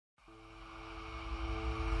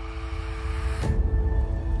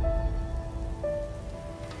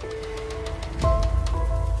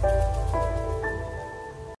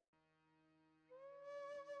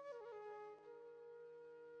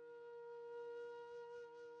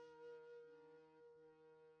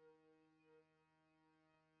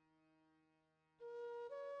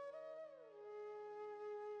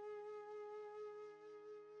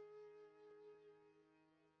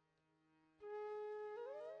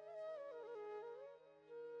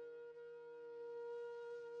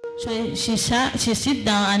So she sit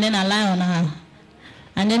down and then I lie on her.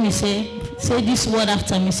 And then he say this word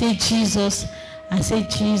after me. Say Jesus. I say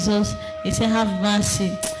Jesus. He said have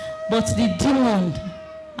mercy. But the demon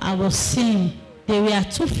I was seeing, they were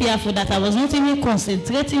too fearful that I was not even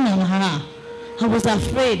concentrating on her. I was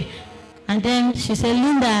afraid. And then she said,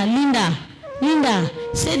 Linda,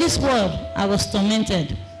 say this word. I was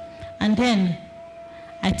tormented. And then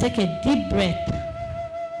I take a deep breath.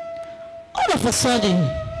 All of a sudden,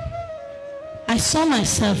 I saw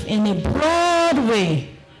myself in a broad way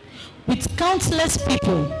with countless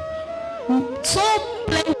people, so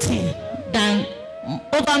plenty than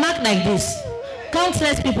overmarked like this.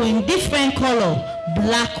 Countless people in different color,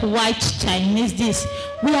 black, white, Chinese, this.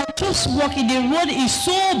 We are just walking. The road is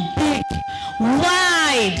so big,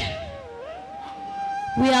 wide.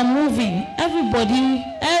 We are moving. Everybody,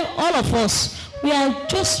 all of us, we are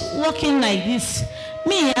just walking like this.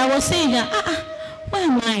 Me, I was saying that, where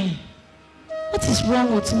am I? What is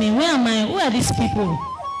wrong with me? Where am I? Who are these people?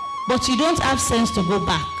 But you don't have sense to go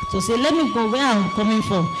back. To say, let me go where I'm coming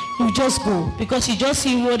from. You just go. Because you just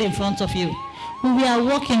see road in front of you. We are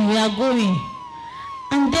walking, we are going.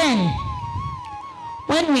 And then,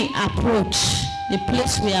 when we approach the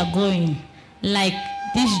place we are going, like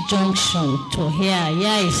this junction to here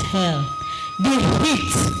is hell. The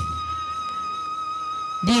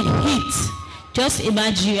heat. Just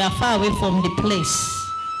imagine you are far away from the place.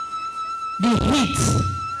 The heat.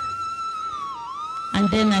 And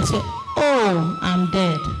then I say, oh, I'm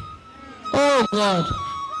dead. Oh God.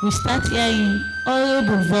 We start hearing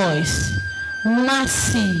horrible voice.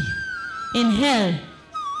 Mercy. In hell,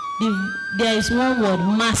 there is one word,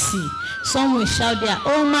 mercy. Some will shout there,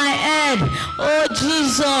 oh my head, oh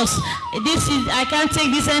Jesus, I can't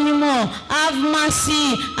take this anymore. Have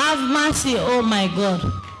mercy, oh my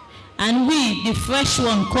God. And we, the fresh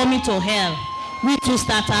one coming to hell, we too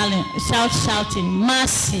start shouting,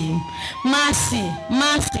 mercy.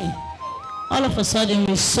 All of a sudden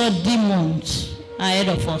we saw demons ahead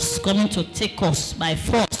of us coming to take us by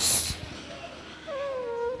force.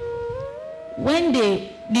 When the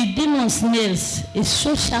demon's nails is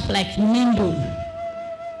so sharp like needle,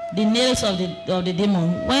 the nails of the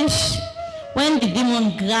demon, when the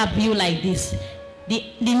demon grab you like this, the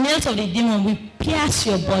nails of the demon will pierce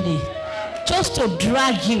your body just to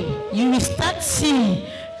drag you. You will start seeing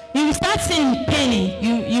pain.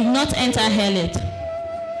 You've not entered hell yet.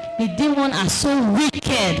 The demons are so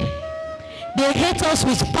wicked. They hate us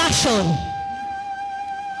with passion.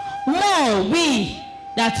 More we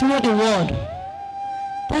that know the word.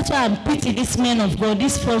 That's why I'm pity these men of God,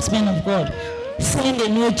 these false men of God, saying they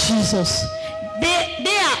know Jesus.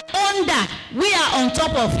 They are under, we are on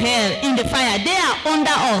top of hell in the fire. They are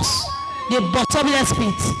under us, the bottomless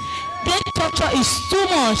pit. Their torture is too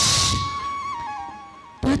much.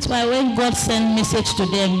 That's why when God sent message to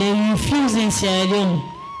them, they refuse in Sierra Leone.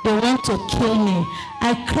 They want to kill me.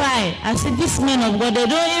 I cry. I said, these men of God, they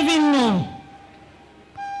don't even know.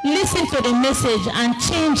 Listen to the message and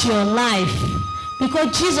change your life.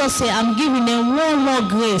 Because Jesus said, I'm giving them one more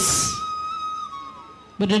grace.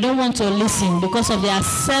 But they don't want to listen because of their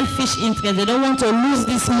selfish interest. They don't want to lose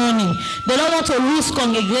this money. They don't want to lose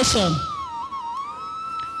congregation.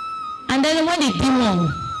 And then when the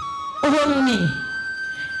demon owned me,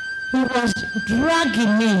 he was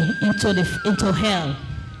dragging me into hell.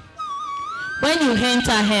 When you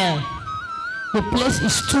enter hell, the place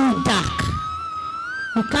is too dark.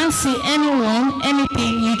 You can't see anyone,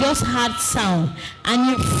 anything. You just heard sound. And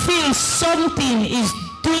you feel something is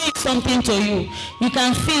doing something to you. You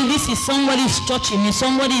can feel this is somebody's touching me,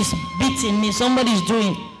 somebody is beating me, somebody is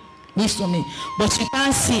doing this to me. But you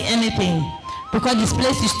can't see anything because this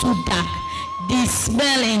place is too dark. The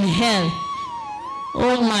smell in hell.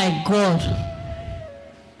 Oh my God.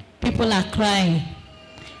 People are crying.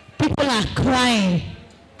 People are crying.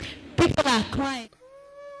 People are crying.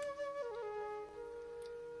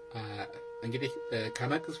 እንግዲህ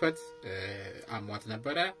ከመቅስፈት አሟት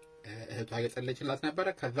ነበረ እህቷ የጸለችላት ነበረ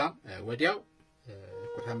ከዛም ወዲያው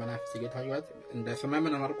ቁርአን መናፍስ እየታዩት እንደ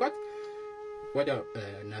ሰማመን ማርቋት ወዲያው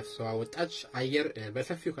ነፍሷ ወጣች አየር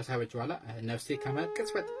በሰፊው ከሳበች በኋላ ነፍሴ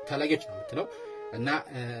ከመቅስፈት ተለገች ነው የምትለው እና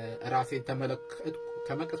ራሴን ተመለከትኩ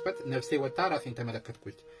ከመቅስፈት ነፍሴ ወጣ ራሴን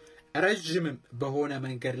ተመለከትኩት ረጅምም በሆነ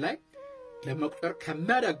መንገድ ላይ ለመቁጠር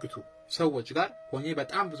ከማዳግቱ ሰዎች ጋር ሆኜ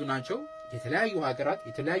በጣም ብዙ ናቸው የተለያዩ ሀገራት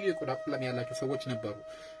የተለያዩ የቆዳ ቀለም ያላቸው ሰዎች ነበሩ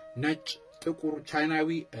ነጭ ጥቁር ቻይናዊ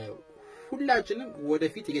ሁላችንም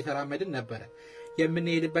ወደፊት እየተራመድን ነበር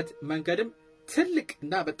የምንሄድበት መንገድም ትልቅ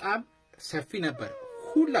እና በጣም ሰፊ ነበር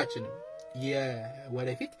ሁላችንም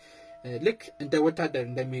የወደፊት ልክ እንደ ወታደር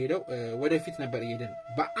እንደሚሄደው ወደፊት ነበር ይሄድን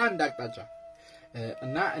በአንድ አቅጣጫ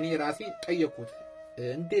እና እኔ ራሴ ጠየቁት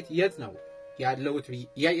እንዴት የት ነው ያለውት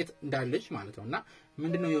ያየት እንዳለች ማለት ነውና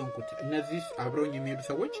ምንድነው የሆንኩት እነዚህ አብሮኝ የሚሄዱ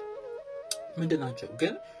ሰዎች ምንድናቸው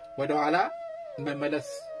ግን ወደ ኋላ መመለስ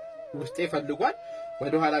ውስጤ ፈልጓል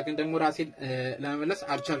ወደ ኋላ ግን ደግሞ ራሴን ለመመለስ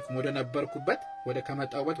አልቻልኩም ወደ ነበርኩበት ወደ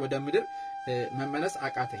ከመጣውበት ወደ ምድር መመለስ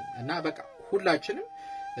አቃተኝ እና በቃ ሁላችንም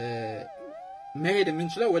መሄድ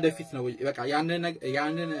የምንችለው ወደፊት ነው በቃ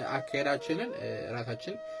ያንን አካሄዳችንን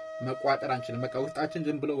ራሳችን መቋጠር አንችልም በቃ ውስጣችን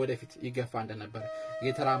ዝም ብሎ ወደፊት ይገፋ እንደነበር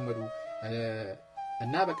እየተራመዱ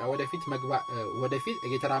እና በቃ ወደፊት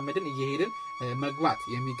እየተራመድን እየሄድን መግባት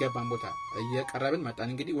የሚገባን ቦታ እየቀረብን መጣን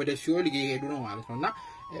እንግዲህ ወደ ሲኦል እየሄዱ ነው ማለት ነውና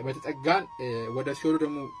በተጠጋን ወደ ሲኦል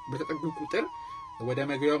ደግሞ በተጠጉ ቁጥር ወደ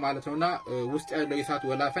መግቢያው ማለት ነውና ውስጥ ያለው የእሳት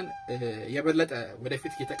ወላፈን የበለጠ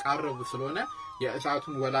ወደፊት እየተቃረቡ ስለሆነ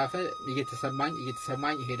የእሳቱን ወላፈ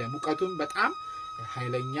እየተሰማኝ ሄደ ሙቀቱም በጣም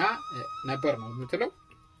ኃይለኛ ነበር ነው የምትለው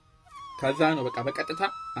ከዛ ነው በቃ በቀጥታ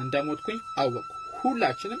እንደሞትኩኝ አወቅኩ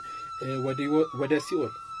ሁላችንም ወደ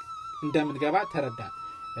ሲኦል እንደምንገባ ተረዳን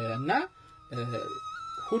እና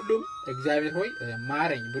ሁሉም እግዚአብሔር ሆይ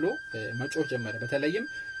ማረኝ ብሎ መጮህ ጀመረ በተለይም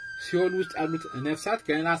ሲኦል ውስጥ ያሉት ነፍሳት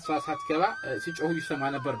ገና ሳትገባ ሲጮሁ ይሰማ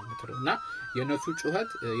ነበር ነው የምትለውና የነሱ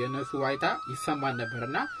ጩኸት የነሱ ዋይታ ይሰማን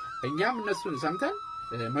ነበርና እኛም እነሱን ሰምተን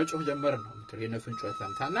መጮህ ጀመርን ነው የምትለው የነሱን ጩኸት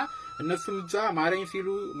ሰምታና እነሱም እዛ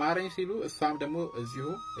ማረኝ ሲሉ እሷም ደግሞ እዚሁ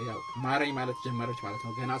ያው ማረኝ ማለት ጀመረች ማለት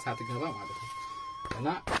ነው ገና ሳትገባ ማለት ነው እና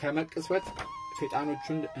ከመቅስበት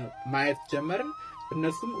ሰይጣኖቹን ማየት ጀመርን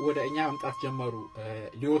እነሱም ወደ እኛ መምጣት ጀመሩ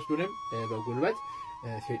ሊወስዱንም በጉልበት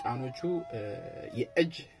ሰይጣኖቹ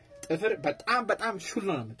የእጅ ጥፍር በጣም ሹል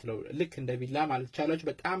ነው የምትለው ልክ እንደ ቢላ ማለት ይቻላል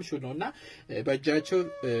በጣም ሹል ነውና በእጃቸው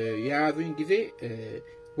ያያዙኝ ጊዜ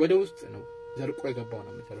ወደ ውስጥ ነው ዘርቆ የገባው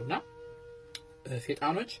ነው የምትለውና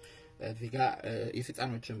ሰይጣኖች እዚጋ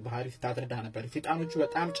የሰይጣኖችን ባህሪ ስታደርዳ ነበር ሰይጣኖቹ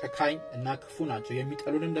በጣም ጨካኝ እና ክፉ ናቸው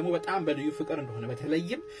የሚጠሉልን ደግሞ በጣም በልዩ ፍቅር እንደሆነ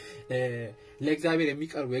በተለይም ለእግዚአብሔር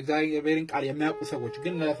የሚቀርቡ የእግዚአብሔርን ቃል የሚያውቁ ሰዎች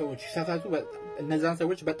ግን ለሰዎች ሲሳሳቱ እነዛን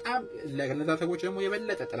ሰዎች በጣም ለነዛ ሰዎች ደግሞ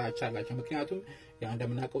የበለጠ ጥላቻ አላቸው ምክንያቱም ያ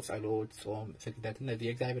እንደምናውቀው ጸሎት ጾም ስግደት እነዚህ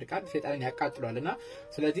የእግዚአብሔር ቃል ሰይጣንን ያቃጥላልና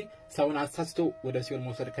ስለዚህ ሰውን አሳስቶ ወደ ሲኦል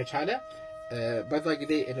መውሰድ ከቻለ በዛ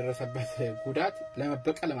ጊዜ የደረሰበት ጉዳት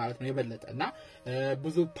ለመበቀል ማለት ነው የበለጠና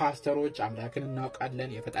ብዙ ፓስተሮች አምላክን እናውቃለን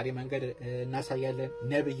የፈጣሪ መንገድ እናሳያለን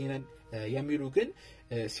ነብይነን የሚሉ ግን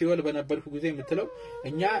ሲኦል በነበርኩ ጊዜ የምትለው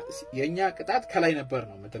የኛ ቅጣት ከላይ ነበር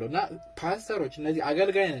ነው የምትለውና ፓስተሮች እነዚህ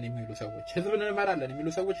አገልጋይ ነን የሚሉ ሰዎች ህዝብን እንመራለን የሚሉ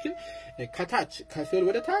ሰዎች ግን ከታች ከሲኦል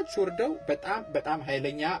ወደ ታች ወርደው በጣም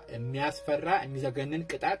ኃይለኛ የሚያስፈራ የሚዘገንን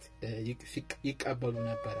ቅጣት ይቀበሉ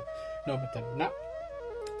ነበር ነው የምትለውና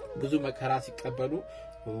ብዙ መከራ ሲቀበሉ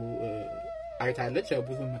አይታለች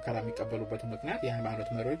ብዙ መከራ የሚቀበሉበት ምክንያት የሃይማኖት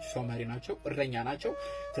መሪዎች ሰው መሪ ናቸው እረኛ ናቸው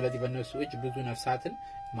ስለዚህ በእነሱ እጅ ብዙ ነፍሳትን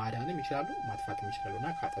ማዳንም ይችላሉ ማጥፋትም ይችላሉና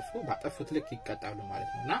ባጠፉት ልክ ይቀጣሉ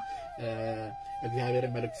ማለት ነውና እግዚአብሔር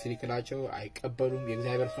መልእክት ሲልክላቸው አይቀበሉም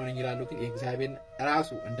የእግዚአብሔር ሰው ነኝ ይላሉ ግን የእግዚአብሔር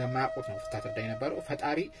ራሱ እንደማያውቁት ነው ስታተርዳይ ነበር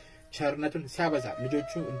ፈጣሪ ቸርነቱን ሲያበዛ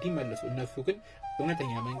ልጆቹ እንዲመለሱ እነሱ ግን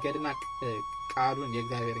እውነተኛ መንገድና ቃሉን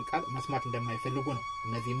የእግዚአብሔርን ቃል መስማት እንደማይፈልጉ ነው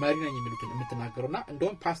እነዚህ መሪ ነኝ የሚሉትን የምትናገሩና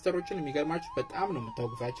እንደውም ፓስተሮችን የሚገርማችሁ በጣም ነው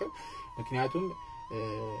የምታውቁታቸው ምክንያቱም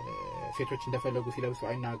ሴቶች እንደፈለጉ ሲለብሱ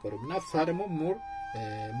አይናገሩምና እሷ ደግሞ ሞር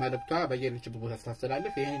መልእክቷ በየልጅበት ቦታ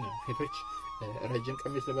ታስተላልፍ ይሄ ነው ሴቶች ረጅም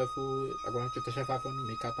ቀሚስ ለበሱ ጸጉራቸው ተሸፋፈኑ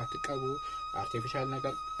ሜካፕ አትቀቡ አርቲፊሻል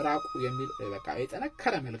ነገር ራቁ የሚል በቃ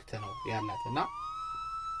የጠነከረ መልእክት ነው ያላትና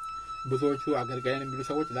ብዙዎቹ አገልጋይን የሚሉ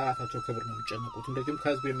ሰዎች ለራሳቸው ክብር ነው የሚጨነቁት እንደዚህም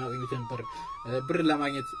ከህዝቡ የሚያገኙትን ብር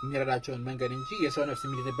ለማግኘት የሚረዳቸውን መንገድ እንጂ የሰው ነፍስ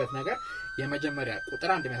የሚድንበት ነገር የመጀመሪያ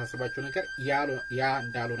ቁጥር አንድ የሚያሳስባቸው ነገር ያ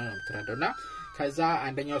እንዳልሆነ ነው የምትረዳውና ከዛ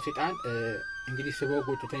አንደኛው ሰይጣን እንግዲህ ስቦ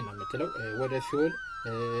ጎትተኝ ነው የምትለው ወደ ሲኦል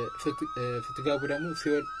ስትገቡ ደግሞ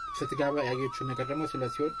ሲኦል ስትገባ ያየችው ነገር ደግሞ ስለ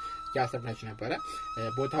ሲኦል ያሰብናች ነበር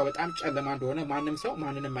ቦታው በጣም ጨለማ እንደሆነ ማንንም ሰው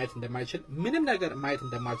ማንንም ማየት እንደማይችል ምንም ነገር ማየት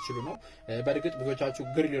እንደማትችሉ ነው በርግጥ ብዙዎቻችሁ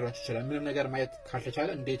ግር ሊሏችሁ ይችላል ምንም ነገር ማየት ካልተቻለ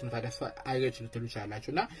እንዴት ነው ታዲያ አይገችሉ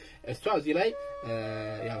ትሉቻላችሁና እሷ እዚህ ላይ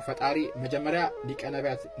ያው ፈጣሪ መጀመሪያ ሊቀ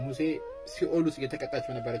ነቢያት ሙሴ ሲኦል ውስጥ የተቀጣች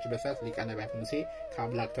በነበረችበት ሰዓት ሊቀ ነቢያት ሙሴ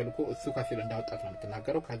ከአምላክ ተልኮ እሱ ከሲኦል እንዳወጣት ነው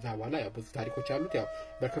የምትናገረው ከዛ በኋላ ያው ብዙ ታሪኮች አሉት ያው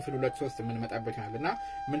በክፍል 2-3 የምንመጣበት ይሆናልና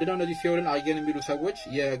ምንድነው እነዚህ ሲኦልን አየን የሚሉ ሰዎች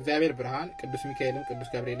የእግዚአብሔር ብርሃን ቅዱስ ሚካኤልም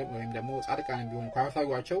ቅዱስ ገብርኤልም ወይም ደግሞ ጻድቃን ቢሆኑ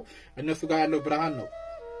ካሳዩዋቸው እነሱ ጋር ያለው ብርሃን ነው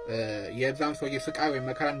የዛን ሰው የስቃይ ወይ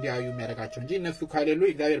መከራ እንዲያዩ የሚያደርጋቸው እንጂ እነሱ ካሌሉ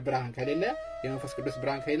የእግዚአብሔር ብርሃን ከሌለ የመንፈስ ቅዱስ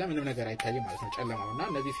ብርሃን ከሌለ ምንም ነገር አይታይም ማለት ነው ጨለማውና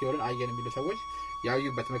እነዚህ ሲኦልን አየን የሚሉ ሰዎች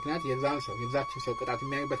ያዩበት ምክንያት የዛችን ሰው ቅጣት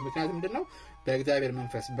የሚያዩበት ምክንያት ምንድነው በእግዚአብሔር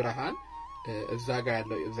መንፈስ ብርሃን እዛ ጋር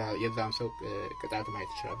ያለው የዛን ሰው ቅጣት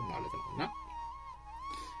ማየት ይችላሉ ማለት ነውና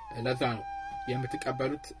ለዛ ነው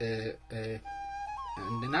የምትቀበሉት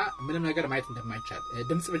እና ምንም ነገር ማየት እንደማይቻል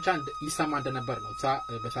ድምጽ ብቻ ይሰማ እንደነበር ነው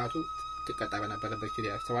በሰዓቱ ትቀጣ በነበረበት ጊዜ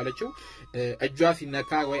ያስተዋለችው። እጇ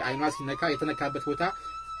ሲነካ ወይ አይኗ ሲነካ የተነካበት ቦታ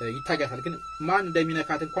ይታያታል፣ ግን ማን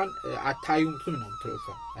እንደሚነካት እንኳን አታዩም ነው የምትለው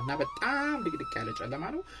እና በጣም ድቅድቅ ያለ ጨለማ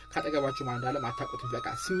ነው። ካጠገባችሁ ማን እንዳለ አታውቁትም። በቃ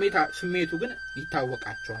ስሜቱ ግን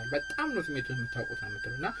ይታወቃቸዋል። በጣም ነው ስሜቱን የምታውቁት ነው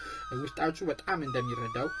የምትሉና ውስጣችሁ በጣም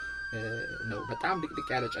እንደሚረዳው ነው። በጣም ድቅድቅ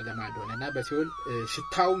ያለ ጨለማ እንደሆነና በሲኦል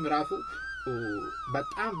ሽታውም ራሱ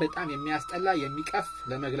በጣም የሚያስጠላ የሚቀፍ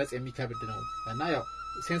ለመግለጽ የሚከብድ ነው እና ያው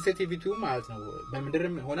ሴንሲቲቪቲው ማለት ነው።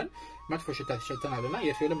 በምድርም ሆነን መጥፎ ሽታ ተሸተናልና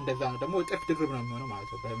የሲኦልም እንደዛ ነው። ደግሞ እጥፍ ድርብ ነው የሚሆነው ማለት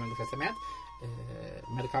ነው። በመንግስተ ሰማያት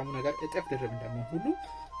መልካሙ ነገር እጥፍ ድርብ እንደሚሆን ሁሉ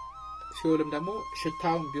ሲኦልም ደግሞ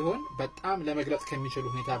ሽታውም ቢሆን በጣም ለመግለጽ ከሚችል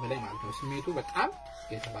ሁኔታ በላይ ማለት ነው። ስሜቱ በጣም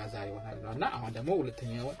የተባዛ ይሆናል ነውና አሁን ደግሞ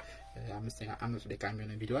ሁለተኛው አምስት ደቂቃ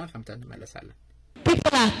የሚሆነው ቪዲዮን ሰምተን እንመለሳለን።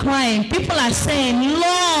 People are crying. People are saying,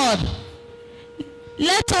 Lord,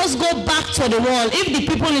 let us go back to the world. If the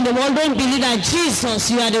people in the world don't believe that Jesus,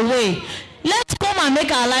 you are the way, let's come and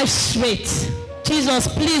make our lives straight. Jesus,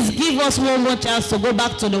 please give us one more chance to go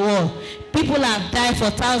back to the world. People have died for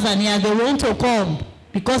 1,000 years. They want to come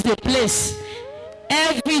because the place,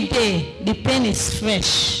 every day, the pain is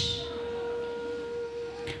fresh.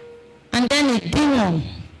 And then a demon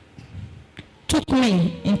took me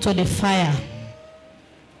into the fire.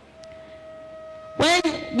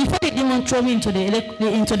 Before the demon threw me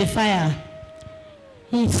into the fire,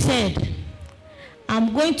 he said, I'm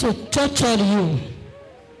going to torture you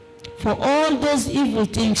for all those evil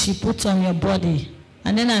things you put on your body.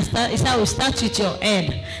 And then he said, I will start with your head.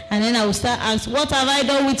 And then I will start asking, what have I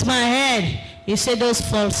done with my head? He said, those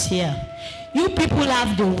faults here. You people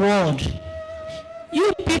have the word. You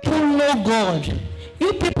people know God.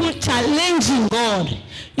 You people challenging God.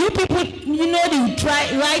 You people, you know the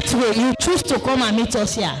right way. You choose to come and meet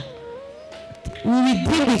us here. We will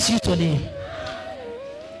deal with you today.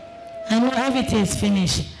 I know everything is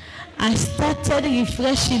finished. I started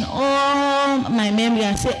refreshing all my memory.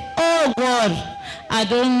 I said, oh God, I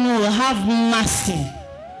don't know. Have mercy.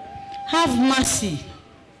 Have mercy.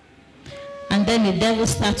 And then the devil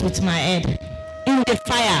starts with my head. In the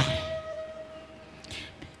fire.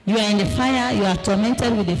 You are in the fire, you are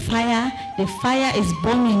tormented with the fire is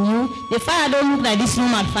burning you. The fire don't look like this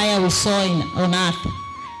normal fire we saw on earth.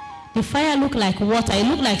 The fire look like water, it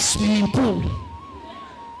look like swimming pool.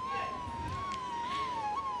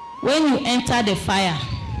 When you enter the fire,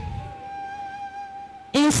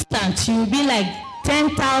 instant, you will be like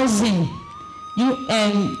 10,000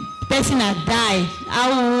 person have died, how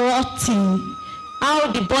rotting,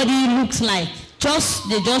 how the body looks like.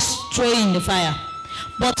 They just throw in the fire.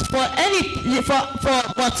 But but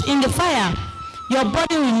in the fire, your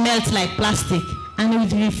body will melt like plastic and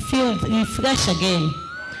it will refresh again.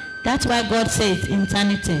 That's why God says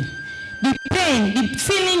eternity. The pain, the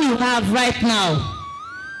feeling you have right now,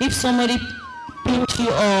 if somebody pinch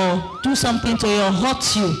you or do something to you or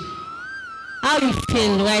hurt you, how you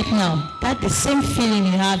feel right now, that's the same feeling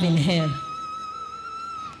you have in hell.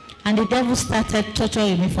 And the devil started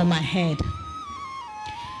torturing me for my head.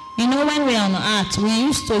 You know, when we are on earth, we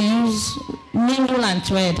used to use needle and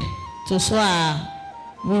thread to sew our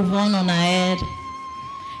weave-on our head.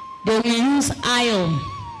 They will use iron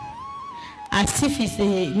as if it's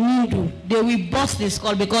a needle. They will burst the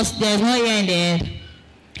skull because there is no air in the head.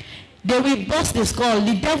 They will burst the skull.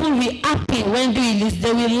 The devil will be happy when doing this.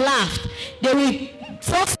 They will laugh. They will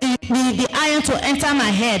force the iron to enter my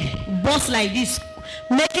head, burst like this.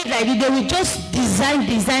 Make it like this. They will just design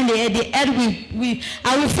the head. The head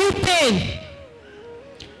I will feel pain.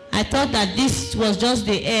 I thought that this was just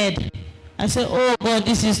the head. I said, oh God,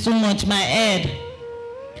 this is too much, my head.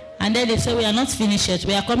 And then they said, we are not finished yet.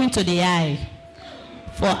 We are coming to the eye.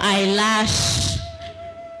 For eyelash,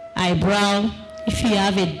 eyebrow. If you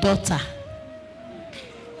have a daughter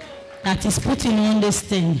that is putting on this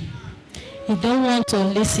thing, you don't want to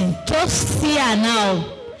listen. Just see her now.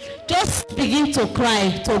 Just begin to cry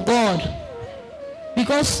to God.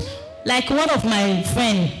 Because like one of my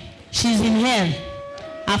friends, she's in hell.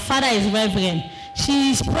 Her father is reverend.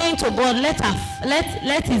 She is praying to God, let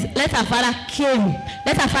her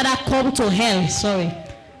father come to hell, sorry.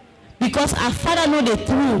 Because her father know the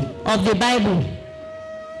truth of the Bible.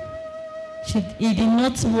 He did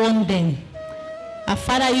not want them. Her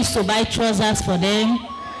father used to buy trousers for them,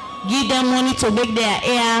 give them money to make their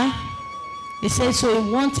hair. He said, so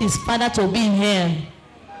he wants his father to be in hell.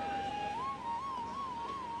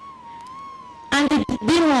 And the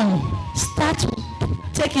demon starts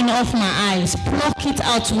taking off my eyes, pluck it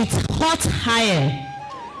out with hot iron.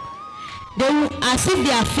 As if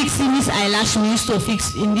they are fixing this eyelash we used to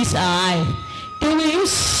fix in this eye. They will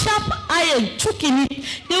use sharp iron, choking it.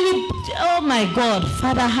 They will, oh my God,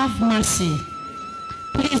 Father, have mercy.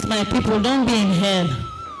 Please, my people, don't be in hell.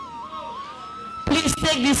 Please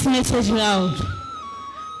take this message loud.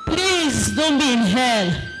 Please don't be in hell.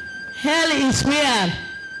 Hell is real.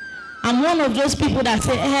 I'm one of those people that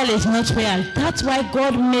say hell is not real. That's why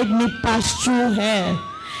God made me pass through hell.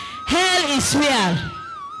 Hell is real.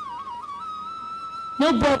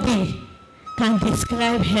 Nobody can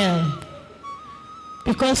describe hell.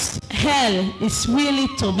 Because hell is really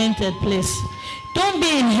tormented place. Don't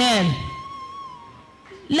be in hell.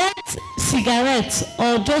 Let cigarettes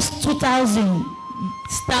or just 2,000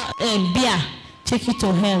 beer take you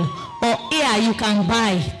to hell. Or air you can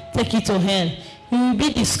buy, take you to hell. You will be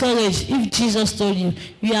discouraged if Jesus told you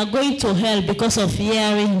you are going to hell because of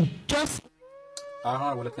hearing. Just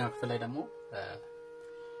ሁለተኛ ክፍል ላይ ደግሞ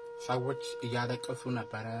ሰዎች እያለቀሱ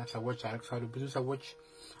ነበረ። ሰዎች አለቅሳሉ። ብዙ ሰዎች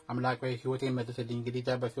አምላካዊ ህይወቴን መልስልኝ እንግዲህ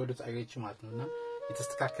በሲኦል ጻይች ማለት ነውና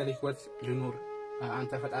የተስተካከለ ህይወት ልኑር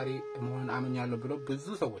አንተ ፈጣሪ መሆን አመኛለሁ ብሎ ብዙ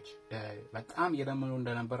ሰዎች በጣም የለመኑ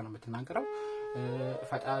እንደነበር ነው የምትናገረው።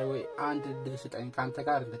 ፈጣሪ ወይ አንድ ድል ስጠኝ ካንተ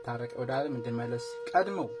ጋር እንድታረቅ ወደ ዓለም እንድመለስ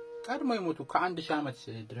ቀድሞ የሞቱ ከ1000 ዓመት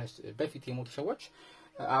ድረስ በፊት የሞቱ ሰዎች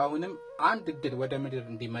አሁንም አንድ ድል ወደ ምድር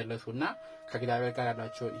እንዲመለሱና ከእግዚአብሔር ጋር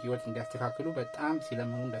ያላቸው ህይወት እንዲያስተካክሉ በጣም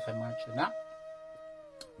ሲለምኑ እንደሰማችና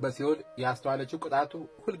በሲኦል ያስተዋለችው ቅጣቱ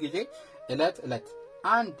ሁሉ ጊዜ እለት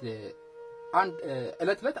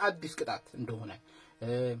አዲስ ቅጣት እንደሆነ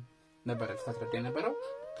ነበር ተፈጥሮ የነበረው።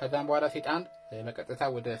 ከዛም በኋላ ሰይጣን በቀጥታ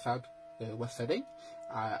ወደ እሳቱ ወሰደኝ።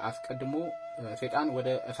 አስቀድሞ ሰይጣን ወደ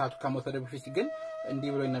እሳቱ ከመውሰዱ በፊት ግን እንዲህ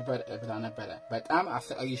ብሎ ነበር በጣም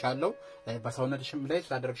አሰቃይሻለሁ በሰውነትሽም ላይ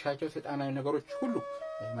ስላደረግሻቸው ሰይጣናዊ ነገሮች ሁሉ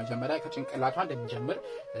መጀመሪያ ከጭንቅላቷ እንደሚጀምር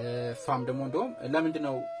ፋም ደግሞ እንደውም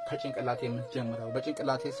ለምንድነው ከጭንቅላቴ የምትጀምረው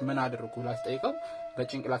በጭንቅላቴስ ምን አድርኩ ላስጠይቀው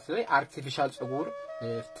በጭንቅላት ላይ አርቲፊሻል ጸጉር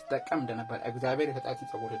ተጠቀም እንደነበር እግዚአብሔር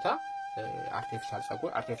የሰጣትን ጸጉርታ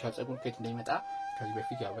አርቲፊሻል ጸጉር ከየት እንደሚመጣ ከዚህ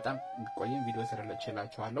በፊት ያው በጣም ቆይም ቪዲዮ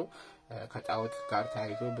ሰራለችላችኋለሁ። ከጣውት ጋር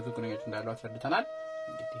ታይዞ ብዙ ግንኙነት እንዳለው አስረድተናል።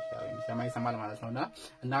 እንግዲህ ያው ይሰማል ማለት ነውና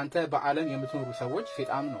እናንተ በአለም የምትኖሩ ሰዎች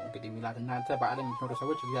ሰይጣን ነው እንግዲህ ሚላት እናንተ በአለም የምትኖሩ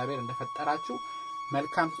ሰዎች እግዚአብሔር እንደፈጠራችሁ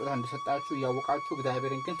መልካም ስጦታ እንደሰጣችሁ ያወቃችሁ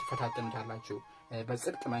እግዚአብሔርን ግን ትፈታተኑታላችሁ።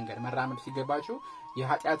 በጽድቅ መንገድ መራመድ ሲገባችሁ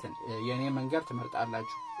የኃጢያትን የኔ መንገድ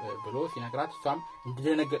ትመርጣላችሁ ብሎ ሲነግራት እሷም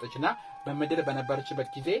እንደደነገጠችና በመድር በነበረችበት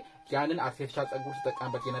ጊዜ ያንን አርቲፊሻል ጸጉር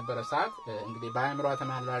ተጠቃምበት የነበረ ሰዓት እንግዲህ በአእምሮዋ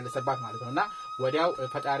ተመላለሰባት ማለት ነውና ወዲያው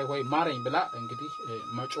ፈጣሪ ሆይ ማረኝ ብላ እንግዲህ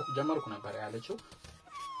መጮህ ጀመርኩ ነበር ያለችው።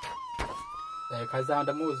 ከዛም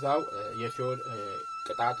ደግሞ እዛው የሲኦል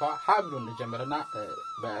ቅጣቷ ሀብሎ እንደጀመረና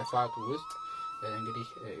በእሳቱ ውስጥ እንግዲህ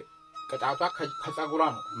ቅጣቷ ከጸጉሯ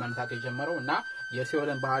ነው መንሳት የጀመረውና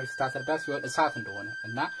የሲኦልን ባህሪ ስታስረዳ ሲኦል እሳት እንደሆነ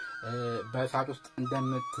እና በእሳት ውስጥ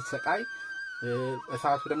እንደምትሰቃይ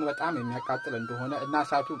እሳቱ ደግሞ በጣም የሚያቃጥል እንደሆነ እና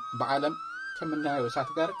እሳቱ በአለም ከምናየው እሳት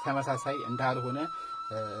ጋር ተመሳሳይ እንዳልሆነ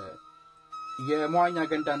የመዋኛ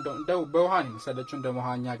ገንዳ እንደው በውሃን መሰለችው እንደ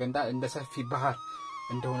መዋኛ ገንዳ እንደ ሰፊ ባህር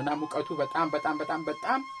እንደሆነና ሙቀቱ በጣም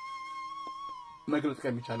መግለጽ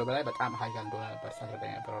ከሚቻለው በላይ በጣም ኃያል እንደሆነ ነበር ሳይረዳ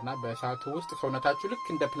ነበርና በእሳቱ ውስጥ ሰውነታችሁ ልክ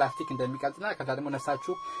እንደ ፕላስቲክ እንደሚቀጥልና ከዛ ደግሞ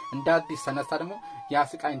ነፍሳችሁ እንደ አዲስ ተነስታ ደግሞ ያ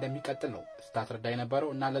ስቃይ እንደሚቀጥል ነው ስታስረዳ ነበረው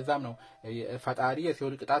እና ለዛም ነው ፈጣሪ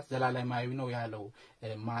የሲኦል ቅጣት ዘላለማዊ ነው ያለው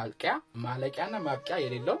ማለቂያና ማብቂያ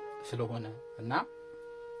የሌለው ስለሆነ እና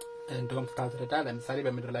እንደውም ታስረዳ ለምሳሌ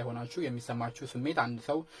በመድር ላይ ሆናችሁ የሚሰማችሁ ስሜት አንድ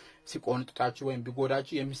ሰው ሲቆንጥጣችሁ ወይም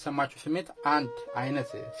ቢጎዳችሁ የሚሰማችሁ ስሜት አንድ አይነት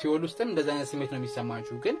ሲኦል ውስጥም እንደዛ አይነት ስሜት ነው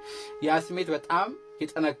የሚሰማችሁ ግን ያ ስሜት በጣም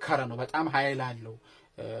የጠነከረ ነው በጣም ኃይል አለው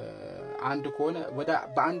አንድ ከሆነ ወደ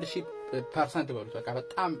በ1000% በሉት በቃ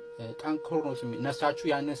በጣም ጠንክሮ ነው ስሜት ነፍሳችሁ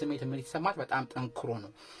ያንን ስሜት ምን ይሰማት በጣም ጠንክሮ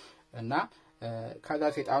ነው እና ከዛ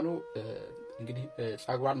ሰይጣኑ እንግዲህ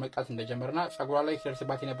ጸጉሯን መቅጣት እንደጀመረና ጸጉሯ ላይ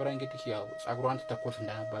ሲደርስባት የነበረ እንግዲህ ያው ጸጉሯን ተተኮስ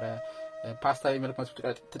እንደነበረ ፓስታ በመልኩ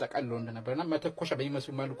ተጠቀልሎ እንደነበረና መተኮሻ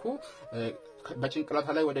በሚመስሉ መልኩ በጭንቅላቷ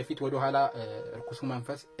ላይ ወደፊት ወደ ኋላ ርኩሱ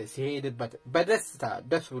መንፈስ ሲሄድበት በደስታ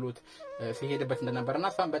ደስ ብሎት ሲሄድበት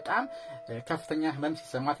እንደነበረና እሷም በጣም ከፍተኛ ህመም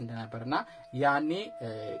ሲሰማት እንደነበረና ያኔ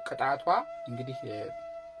ቅጣቷ እንግዲህ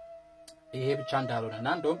ይሄ ብቻ እንዳልሆነና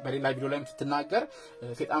እንደውም በሌላ ቪዲዮ ላይም ስትናገር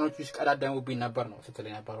ሰይጣኖቹ ይስቀዳደሙብኝ ነበር ነው ስትል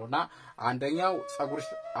ነበርና አንደኛው ጸጉር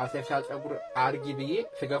አርቲፊሻል ጸጉር አርጊ ብዬ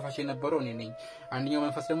ስገፋሽ የነበረው እኔ ነኝ አንደኛው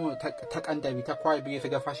መንፈስ ደግሞ ተቀንደቢ ተኳይ ብዬ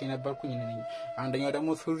ስገፋሽ የነበርኩኝ እኔ ነኝ አንደኛው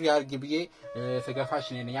ደግሞ ሱሪ አርጊ ብዬ ስገፋሽ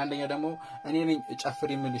እኔ ነኝ አንደኛው ደግሞ እኔ ነኝ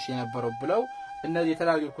ጨፍሪ ምልሽ የነበረው ብለው እነዚህ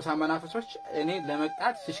የተለያዩ ርኩሳን መናፍስቶች እኔ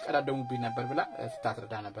ለመቅጣት ሲስቀዳደሙብኝ ነበር ብላ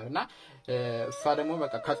ስታስረዳ ነበርና እሷ ደግሞ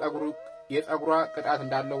በቃ ከጸጉሩ የጸጉሯ ቅጣት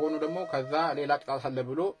እንዳለ ሆኖ ደግሞ ከዛ ሌላ ቅጣት አለ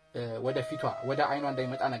ብሎ ወደ ፊቷ ወደ አይኗ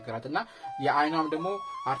እንደሚመጣ ነገራትና የአይኗም ደግሞ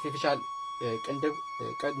አርቲፊሻል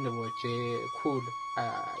ቅንድቦች ኩል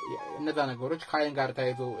እነዛ ነገሮች ከአይን ጋር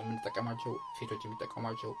ታይዞ የምንጠቀማቸው ሴቶች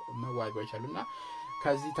የሚጠቀሟቸው መዋቢያዎች አሉና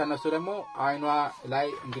ከዚህ ተነስቶ ደግሞ አይኗ ላይ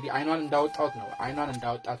እንግዲህ አይኗን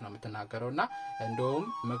እንዳወጣት ነው የምትናገረውና እንደውም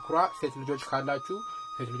ምክሯ ሴት ልጆች ካላችሁ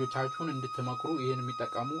ሴት ልጆቻችሁን እንድትመክሩ ይሄን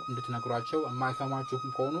የሚጠቀሙ እንድትነግሯቸው የማይሰማችሁ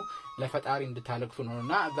ከሆኑ ለፈጣሪ እንድታለቅሱ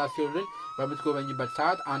ነውና እዛ ሲኦልን በምትጎበኝበት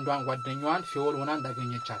ሰዓት አንዷን ጓደኛዋን ሲኦል ሆና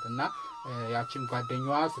እንዳገኘቻትና ያቺም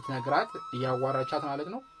ጓደኛዋ ስትነግራት ያዋራቻት ማለት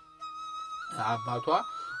ነው አባቷ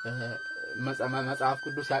መጽሐፍ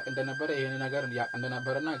ቅዱስ ያቅ እንደነበረ ይሄን ነገር ያቅ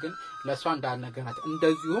እንደነበረና ግን ለሷ እንዳልነገራት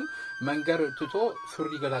እንደዚሁም መንገር ትቶ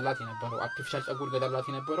ሱሪ ገዳላት የነበረው አርቲፊሻል ጸጉር ገዳላት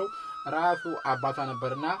የነበረው ራሱ አባቷ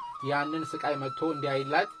ነበርና ያንን ስቃይ መጥቶ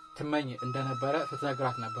እንዲያይላት ትመኝ እንደነበረ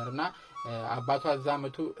ስትነግራት ነበርና አባቷ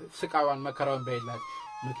ዛመቱ ስቃዋን መከራውን ባይላት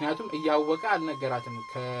ምክንያቱም እያወቀ አልነገራትም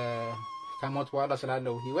ከሞት በኋላ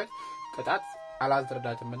ስላለው ህይወት ቅጣት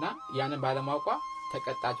አላዝረዳትምና ያንን ባለማውቋ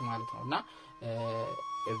ተቀጣች ማለት ነውና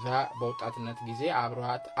እዛ በወጣትነት ጊዜ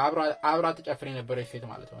አብራት ተጨፍሬ ነበር ሴት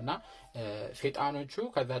ማለት ነውና ሴጣኖቹ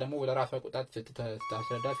ከዛ ደግሞ ወደ ራሷ ቁጣት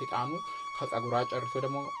ተስተዳዳ ሴጣኑ ከጸጉሯ ጨርሶ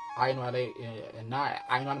ደግሞ አይኗ ላይ እና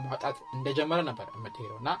አይኗን ማውጣት እንደጀመረ ነበር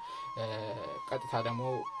የምትሄደውና ቀጥታ ደግሞ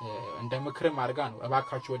እንደ ምክርም አድርጋ ነው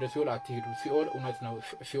እባካችሁ ወደ ሲኦል አትሄዱ ሲኦል እውነት ነው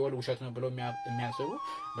ሲኦል ውሸት ነው ብለው የሚያስቡ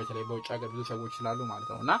በተለይ በውጭ ሀገር ብዙ ሰዎች ስላሉ ማለት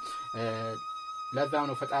ነውና ለዛው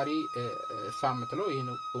ነው ፈጣሪ ሳምትለው ይሄን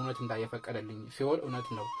እውነት እንዳይፈቀደልኝ ሲኦል እውነት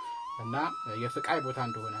ነው እና የስቃይ ቦታ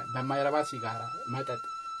እንደሆነ በማይረባ ሲጋራ መጠጥ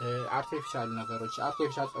አርቲፊሻል ነገሮች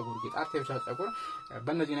አርቲፊሻል ጸጉር ጌጥ አርቲፊሻል ጸጉር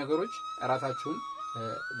በእነዚህ ነገሮች ራሳችሁን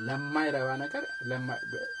ለማይረባ ነገር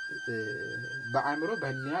በአእምሮ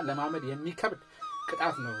በህሊና ለማመድ የሚከብድ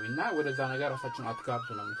ቅጣት ነውና ወደዛ ነገር ራሳችሁን አትጋብዙ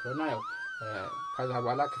ነው የምትለውና ያው ከዛ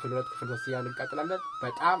በኋላ ክፍል 2 ክፍል 3 ያልን እንቀጥላለን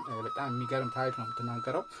በጣም የሚገርም ታሪክ ነው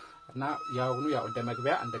የምትናገረው እና ያው እንደ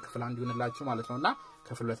መግቢያ እንደ ክፍል 1 ይሆንላችሁ ማለት ነውና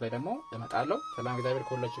ክፍል 2 ላይ ደግሞ እመጣለሁ ሰላም እግዚአብሔር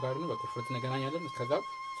ከሁላችሁ ጋር ይሁን በክፍል 2 እንገናኛለን እስከዛው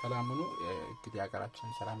ሰላም ሁኑ እንግዲህ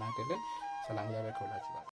ሀገራችንን ሰላም ያድርግልን ሰላም እግዚአብሔር ከሁላችሁ ጋር